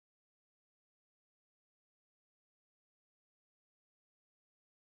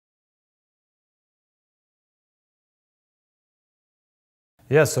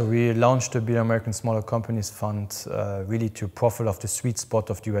Yeah, so we launched the BLI American Smaller Companies Fund really to profit off the sweet spot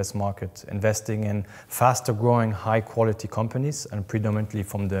of the US market, investing in faster growing, high quality companies and predominantly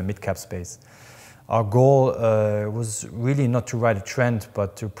from the mid-cap space. Our goal was really not to ride a trend,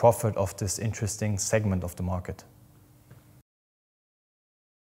 but to profit off this interesting segment of the market.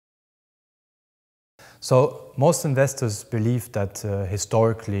 So most investors believe that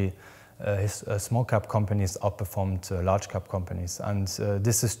historically small cap companies outperformed large cap companies, and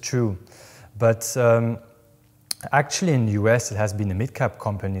this is true. But actually in the US it has been the mid cap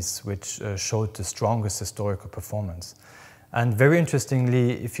companies which showed the strongest historical performance. And very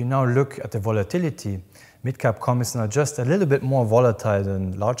interestingly, if you now look at the volatility, mid cap companies are just a little bit more volatile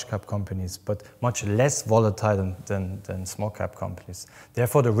than large cap companies, but much less volatile than small cap companies.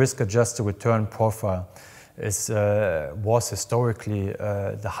 Therefore, the risk adjusted return profile was historically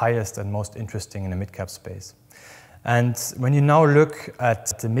the highest and most interesting in the mid-cap space. And when you now look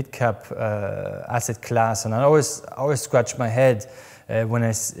at the mid-cap asset class, and I always scratch my head when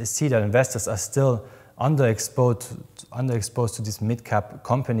I see that investors are still underexposed to these mid-cap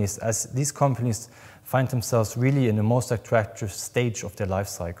companies, as these companies find themselves really in the most attractive stage of their life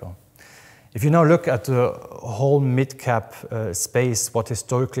cycle. If you now look at the whole mid-cap space, what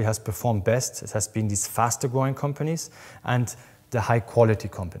historically has performed best, it has been these faster growing companies and the high quality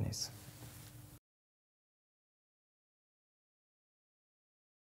companies.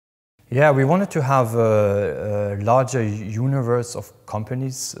 Yeah, we wanted to have a larger universe of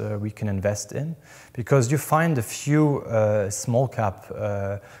companies we can invest in, because you find a few small cap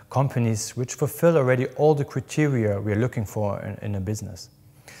companies which fulfill already all the criteria we're looking for in a business.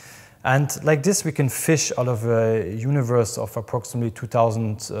 And like this, we can fish out of a universe of approximately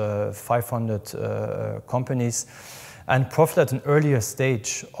 2,500 companies and profit at an earlier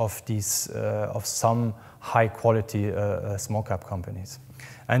stage of these of some high-quality small-cap companies.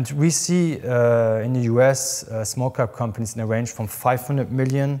 And we see in the US small-cap companies in a range from 500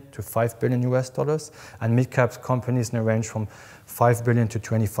 million to $5 billion US dollars, and mid-cap companies in a range from 5 billion to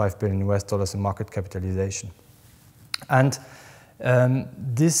 25 billion US dollars in market capitalization. And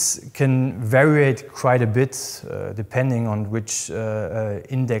this can vary quite a bit depending on which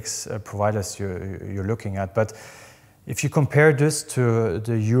index providers you're looking at. But if you compare this to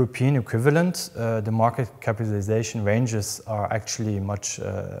the European equivalent, the market capitalization ranges are actually much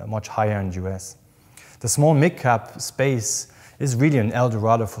higher in the US. The small mid-cap space is really an El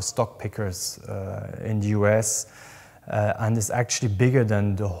Dorado for stock pickers in the US and is actually bigger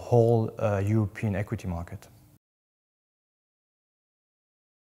than the whole European equity market.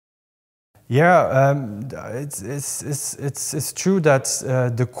 Yeah, it's true that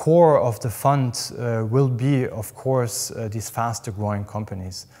the core of the fund will be, of course, these faster growing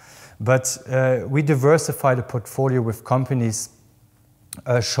companies. But we diversify the portfolio with companies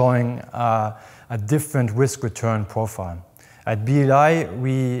showing a different risk-return profile. At BLI,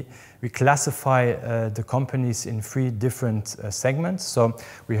 we classify the companies in three different segments. So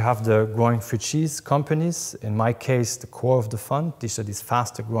we have the growing free cheese companies, in my case, the core of the fund. These are these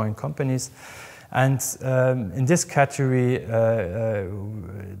faster growing companies. And in this category,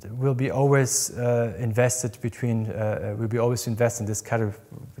 we'll be always invest in this category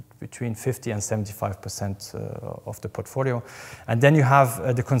between 50 and 75% of the portfolio. And then you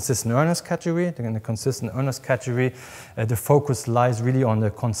have the consistent earners category. In the consistent earners category, the focus lies really on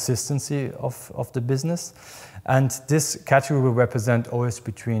the consistency of the business. And this category will represent always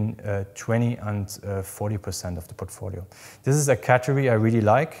between 20 and 40% of the portfolio. This is a category I really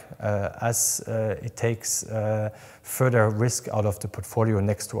like as it takes further risk out of the portfolio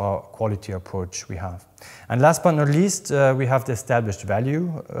next to our quality approach we have. And last but not least, we have the established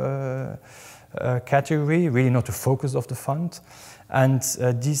value category, really not the focus of the fund. And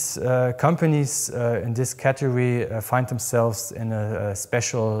these companies in this category find themselves in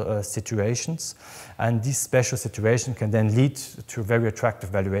special situations. And these special situations can then lead to very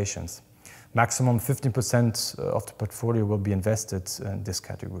attractive valuations. Maximum 15% of the portfolio will be invested in this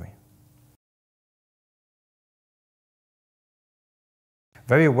category.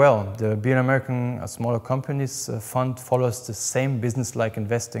 Very well. The BLI American Smaller Companies Fund follows the same business-like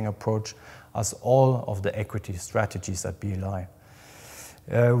investing approach as all of the equity strategies at BLI.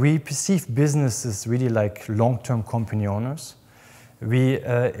 We perceive businesses really like long-term company owners. We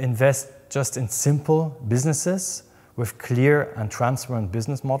invest just in simple businesses with clear and transparent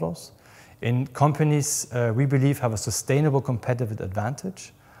business models. In companies we believe have a sustainable competitive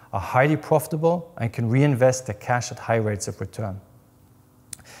advantage, are highly profitable, and can reinvest the cash at high rates of return.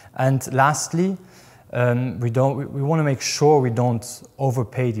 And lastly, we want to make sure we don't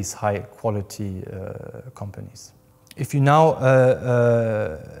overpay these high quality companies. if you now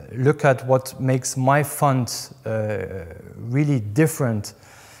look at what makes my fund really different,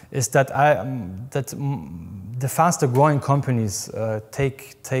 is that the faster growing companies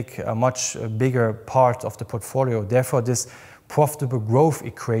take a much bigger part of the portfolio. Therefore, this profitable growth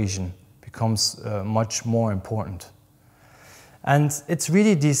equation becomes much more important. And it's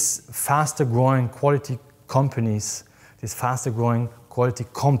really these faster growing quality companies, these faster growing quality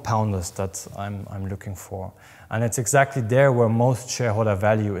compounders that I'm looking for. And it's exactly there where most shareholder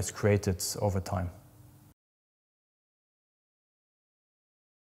value is created over time.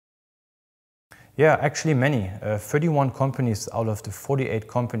 Yeah, actually many. 31 companies out of the 48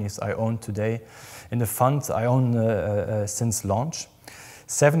 companies I own today. In the fund I own since launch.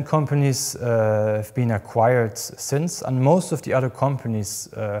 7 companies have been acquired since, and most of the other companies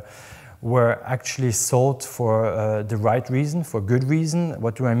were actually sold for the right reason, for good reason.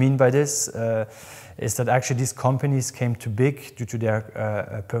 What do I mean by this? Is that actually these companies came too big due to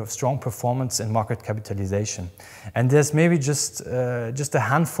their strong performance and market capitalization. And there's maybe just a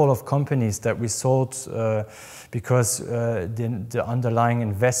handful of companies that we sold because the underlying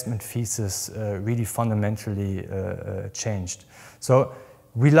investment thesis really fundamentally changed. So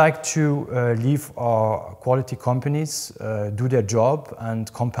we like to leave our quality companies do their job and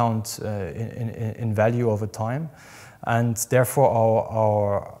compound in value over time, and therefore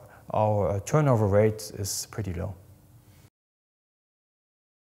our turnover rate is pretty low.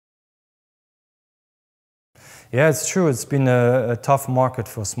 Yeah, it's true. It's been a tough market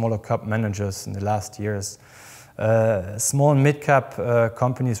for smaller cap managers in the last years. Small and mid-cap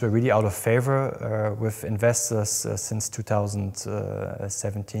companies were really out of favor with investors since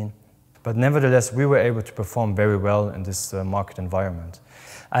 2017. But nevertheless, we were able to perform very well in this market environment.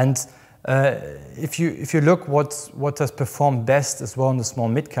 And if you look what has performed best as well in the small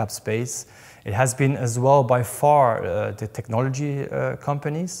mid-cap space, it has been as well by far the technology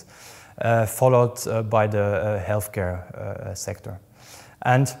companies, followed by the healthcare sector.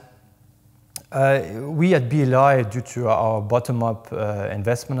 And we at BLI, due to our bottom-up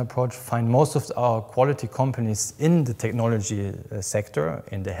investment approach, find most of our quality companies in the technology sector,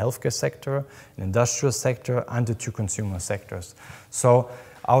 in the healthcare sector, in the industrial sector, and the 2 consumer sectors. So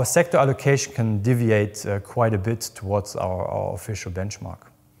our sector allocation can deviate quite a bit towards our official benchmark.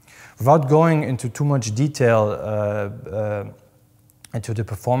 Without going into too much detail into the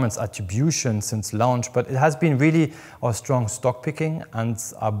performance attribution since launch, but it has been really our strong stock picking and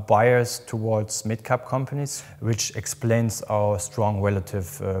our bias towards mid-cap companies, which explains our strong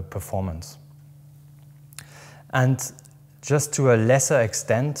relative performance. And just to a lesser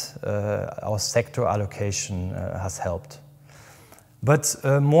extent, our sector allocation has helped. But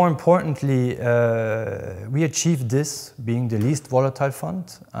more importantly, we achieved this being the least volatile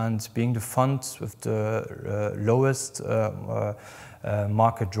fund and being the fund with the lowest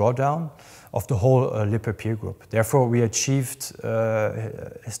market drawdown of the whole Lipper peer group. Therefore, we achieved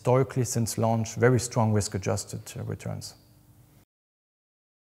historically since launch very strong risk-adjusted returns.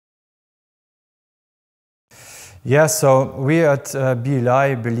 Yeah, so we at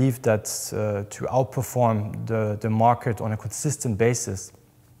BLI believe that to outperform the market on a consistent basis,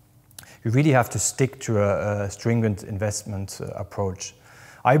 you really have to stick to a stringent investment approach.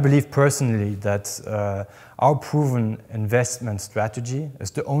 I believe personally that our proven investment strategy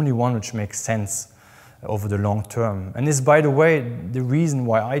is the only one which makes sense over the long term, and is, by the way, the reason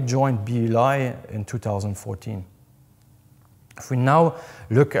why I joined BLI in 2014. If we now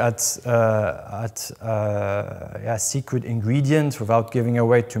look at secret ingredients, without giving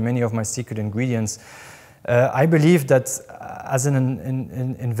away too many of my secret ingredients, I believe that as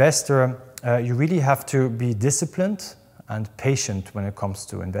an investor, you really have to be disciplined and patient when it comes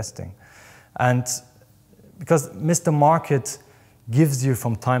to investing. And because Mr. Market gives you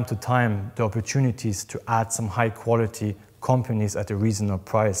from time to time the opportunities to add some high quality companies at a reasonable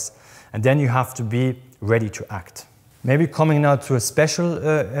price. And then you have to be ready to act. Maybe coming now to a special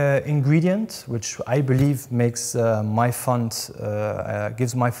ingredient, which I believe makes my fund,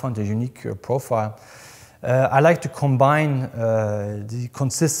 gives my fund a unique profile. I like to combine the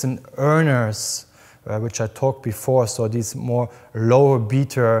consistent earners, which I talked before, so these more lower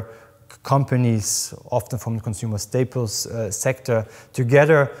beta companies, often from the consumer staples sector,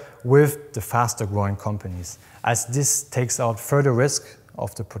 together with the faster growing companies, as this takes out further risk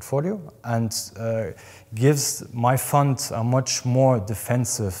of the portfolio and gives my fund a much more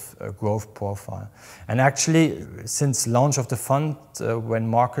defensive growth profile. And actually, since launch of the fund, when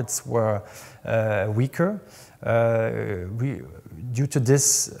markets were weaker, due to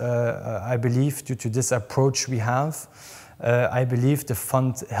this, I believe, due to this approach we have, I believe the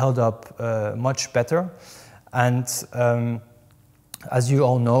fund held up much better. And as you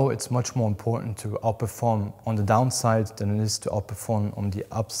all know, it's much more important to outperform on the downside than it is to outperform on the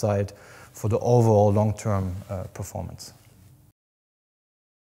upside for the overall long-term performance.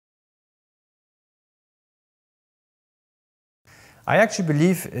 I actually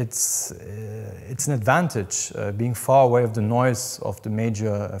believe it's an advantage being far away of the noise of the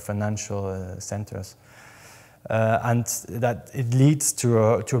major financial centers, and that it leads to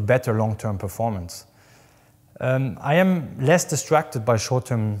a better long-term performance. I am less distracted by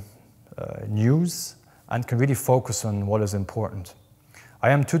short-term news and can really focus on what is important. I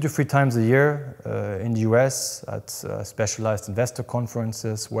am 2 to 3 times a year in the US at specialized investor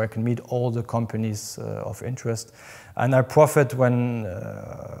conferences where I can meet all the companies of interest. And I profit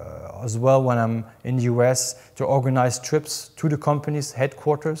as well when I'm in the US to organize trips to the company's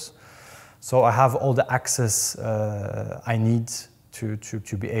headquarters. So I have all the access I need to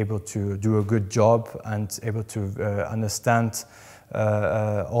be able to do a good job and able to understand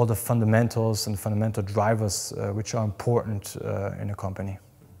all the fundamentals and fundamental drivers which are important in a company.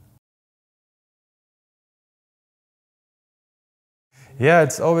 Yeah,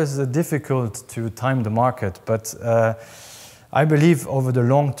 it's always difficult to time the market, but I believe over the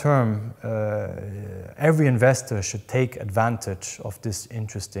long term, every investor should take advantage of this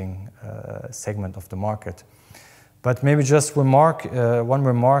interesting segment of the market. But maybe just one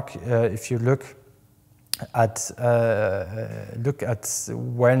remark, if you look at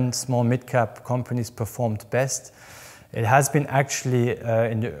when small mid-cap companies performed best, it has been actually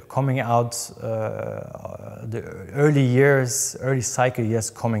coming out the early cycle years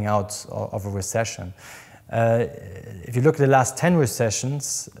coming out of a recession. If you look at the last 10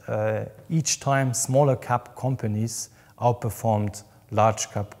 recessions, each time smaller cap companies outperformed large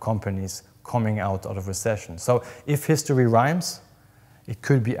cap companies coming out of recession. So if history rhymes, it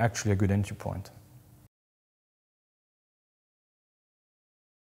could be actually a good entry point.